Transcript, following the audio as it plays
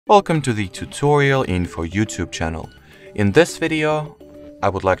Welcome to the tutorial info YouTube channel. In this video, I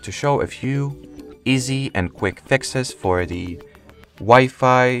would like to show a few easy and quick fixes for the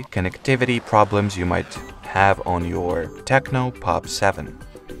Wi-Fi connectivity problems you might have on your TECNO Pop 7.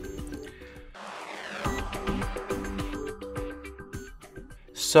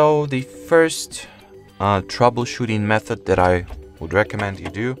 So the first troubleshooting method that I would recommend you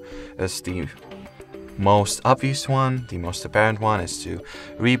do is the most obvious one, the most apparent one, is to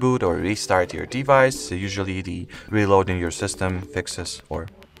reboot or restart your device. So usually the reloading your system fixes or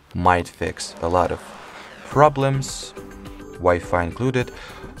might fix a lot of problems, Wi-Fi included.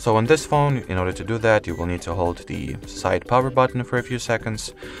 So on this phone, in order to do that, you will need to hold the side power button for a few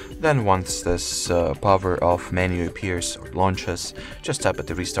seconds. Then once this power off menu appears or launches, just tap at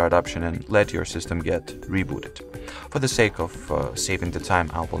the restart option and let your system get rebooted. For the sake of saving the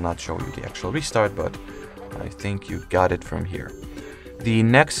time, I will not show you the actual restart, but I think you got it from here. The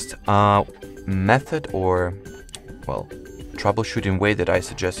next method or, well, troubleshooting way that I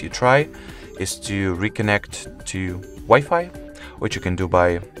suggest you try is to reconnect to Wi-Fi, which you can do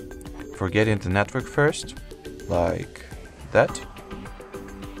by forgetting the network first, like that,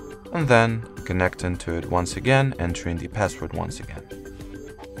 and then connecting to it once again, entering the password once again.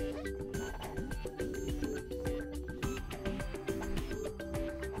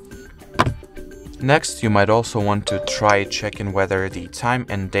 Next, you might also want to try checking whether the time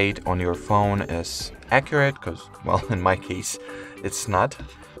and date on your phone is accurate, because, well, in my case, it's not.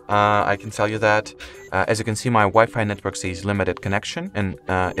 I can tell you that. As you can see, my Wi-Fi network says limited connection, and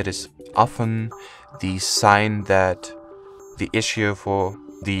it is often the sign that the issue for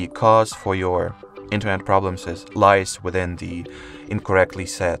the cause for your internet problems lies within the incorrectly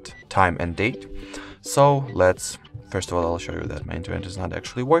set time and date. So first of all, I'll show you that my internet is not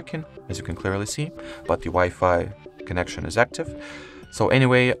actually working, as you can clearly see, but the Wi-Fi connection is active. So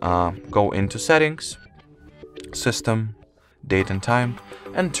anyway, go into settings, system, date and time,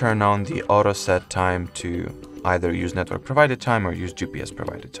 and turn on the auto set time to either use network provided time or use GPS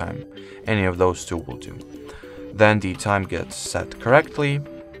provided time. Any of those two will do. Then the time gets set correctly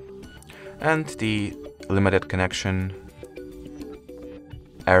and the limited connection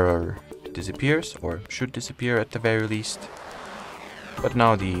error disappears, or should disappear at the very least. But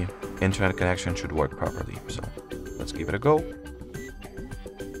now the internet connection should work properly, so let's give it a go.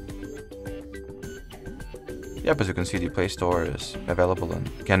 Yep, as you can see, the Play Store is available and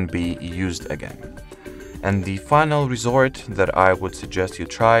can be used again. And the final resort that I would suggest you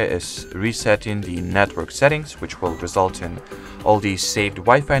try is resetting the network settings, which will result in all the saved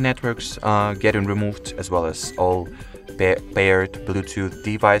Wi-Fi networks getting removed, as well as all paired Bluetooth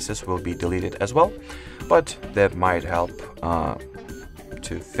devices will be deleted as well. But that might help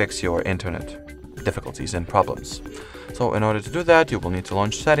to fix your internet difficulties and problems. So in order to do that, you will need to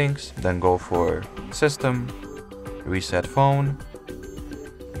launch settings, then go for system, reset phone,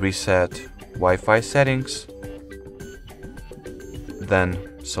 reset Wi-Fi settings,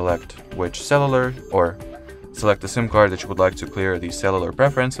 then select which cellular, or select the SIM card that you would like to clear the cellular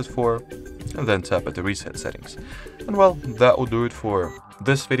preferences for, and then tap at the reset settings. And well, that will do it for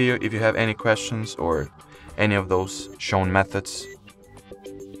this video. If you have any questions or any of those shown methods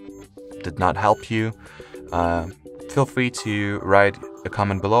did not help you, feel free to write a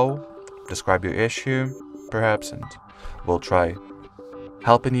comment below, describe your issue perhaps, and we'll try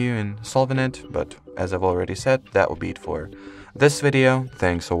helping you in solving it. But as I've already said, that will be it for this video.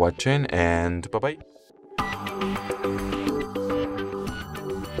 Thanks for watching, and bye bye.